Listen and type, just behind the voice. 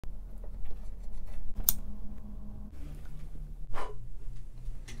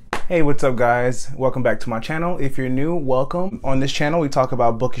Hey, what's up guys? Welcome back to my channel. If you're new, welcome. On this channel, we talk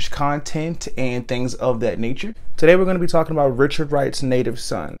about bookish content and things of that nature. Today, we're going to be talking about Richard Wright's Native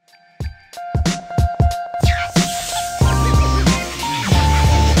Son.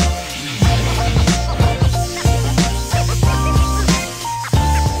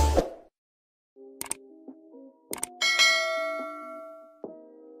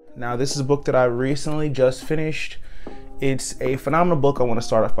 Now, this is a book that I recently just finished. It's a phenomenal book. I want to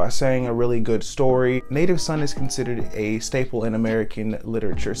start off by saying a really good story. Native Son is considered a staple in American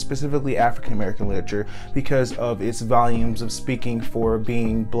literature, specifically African American literature, because of its volumes of speaking for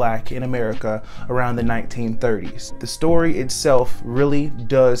being Black in America around the 1930s. The story itself really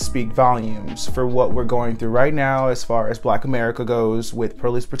does speak volumes for what we're going through right now as far as Black America goes, with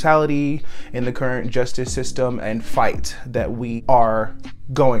police brutality in the current justice system and fight that we are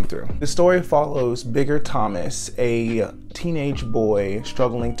going through. The story follows Bigger Thomas, a teenage boy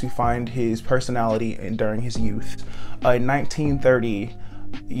struggling to find his personality during his youth. In 1930,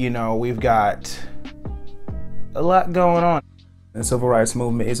 we've got a lot going on. The civil rights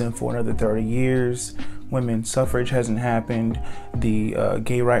movement isn't for another 30 years. Women's suffrage hasn't happened. The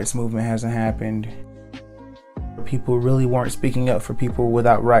gay rights movement hasn't happened. People really weren't speaking up for people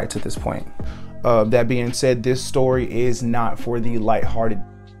without rights at this point. That being said, this story is not for the lighthearted.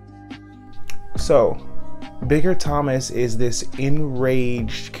 So, Bigger Thomas is this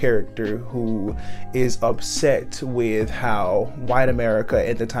enraged character who is upset with how white America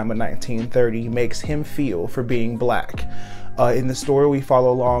at the time of 1930 makes him feel for being Black. In the story, we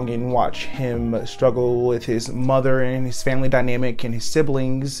follow along and watch him struggle with his mother and his family dynamic and his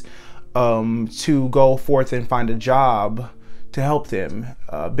siblings to go forth and find a job to help them.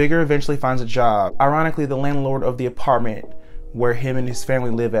 Bigger eventually finds a job. Ironically, the landlord of the apartment where him and his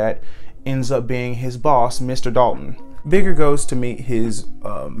family live at ends up being his boss, Mr. Dalton. Bigger goes to meet his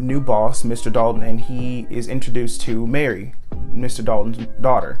new boss, Mr. Dalton, and he is introduced to Mary, Mr. Dalton's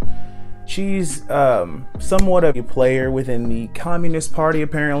daughter. She's somewhat of a player within the Communist Party,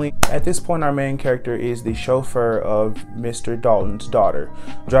 apparently. At this point, our main character is the chauffeur of Mr. Dalton's daughter,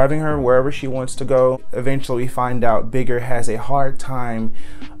 driving her wherever she wants to go. Eventually, we find out Bigger has a hard time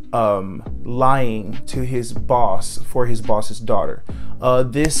lying to his boss for his boss's daughter.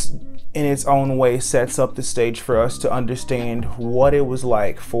 This, in its own way, sets up the stage for us to understand what it was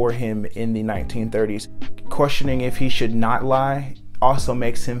like for him in the 1930s. Questioning if he should not lie also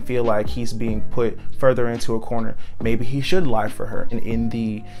makes him feel like he's being put further into a corner. Maybe he should lie for her. And in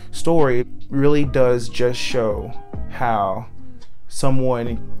the story, it really does just show how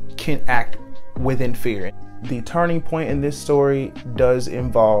someone can act within fear. The turning point in this story does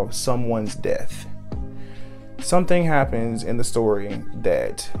involve someone's death. Something happens in the story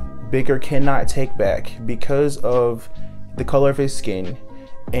that Bigger cannot take back because of the color of his skin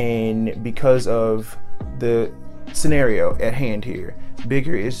and because of the scenario at hand here.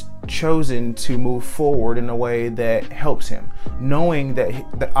 Bigger is chosen to move forward in a way that helps him, knowing that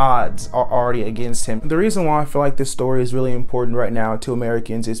the odds are already against him. The reason why I feel like this story is really important right now to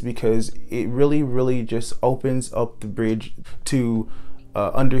Americans is because it really just opens up the bridge to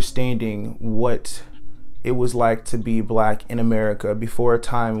understanding what it was like to be Black in America before a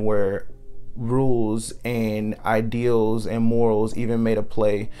time where rules and ideals and morals even made a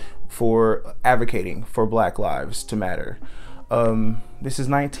play for advocating for Black lives to matter. This is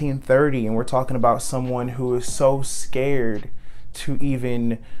 1930, and we're talking about someone who is so scared to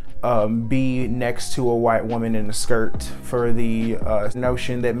even be next to a white woman in a skirt for the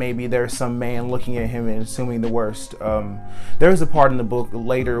notion that maybe there's some man looking at him and assuming the worst. There's a part in the book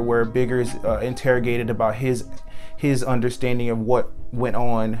later where Bigger is interrogated about his understanding of what went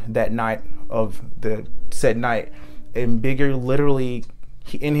on that night of the said night, and Bigger literally,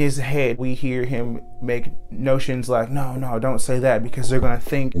 in his head, we hear him make notions like, no, don't say that because they're gonna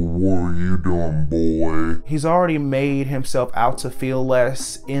think, what are you doing, boy? He's already made himself out to feel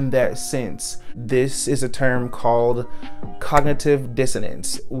less in that sense. This is a term called cognitive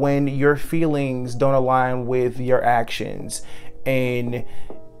dissonance, when your feelings don't align with your actions. And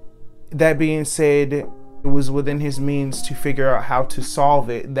that being said, it was within his means to figure out how to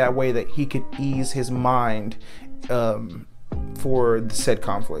solve it that way that he could ease his mind for the said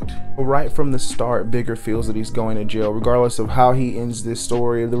conflict. Right from the start, Bigger feels that he's going to jail, regardless of how he ends this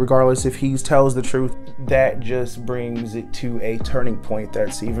story, regardless if he tells the truth. That just brings it to a turning point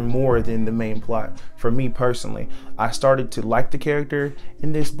that's even more than the main plot. For me personally, I started to like the character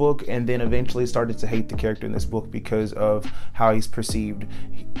in this book and then eventually started to hate the character in this book because of how he's perceived.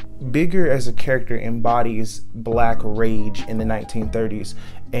 Bigger as a character embodies Black rage in the 1930s,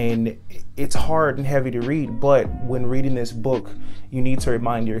 and it's hard and heavy to read. But when reading this book, you need to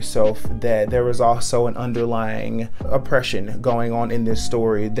remind yourself that there was also an underlying oppression going on in this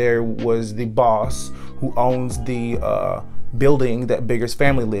story. There was the boss who owns the building that Bigger's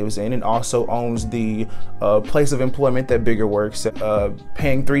family lives in, and also owns the place of employment that Bigger works,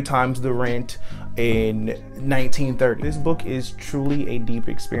 paying 3 times the rent in 1930. This book is truly a deep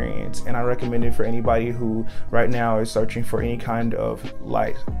experience, and I recommend it for anybody who right now is searching for any kind of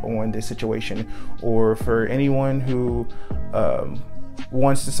light on this situation, or for anyone who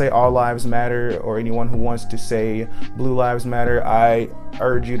wants to say all lives matter, or anyone who wants to say blue lives matter. I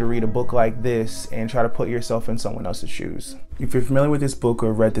urge you to read a book like this and try to put yourself in someone else's shoes. If you're familiar with this book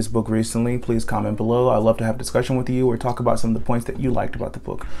or read this book recently, please comment below. I'd love to have a discussion with you or talk about some of the points that you liked about the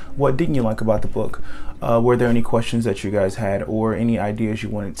book. What didn't you like about the book? Were there any questions that you guys had, or any ideas you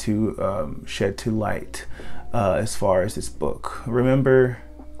wanted to shed to light as far as this book? Remember,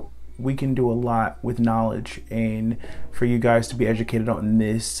 we can do a lot with knowledge, and for you guys to be educated on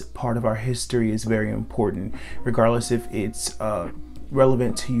this part of our history is very important. Regardless if it's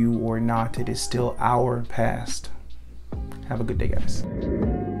relevant to you or not, it is still our past. Have a good day, guys.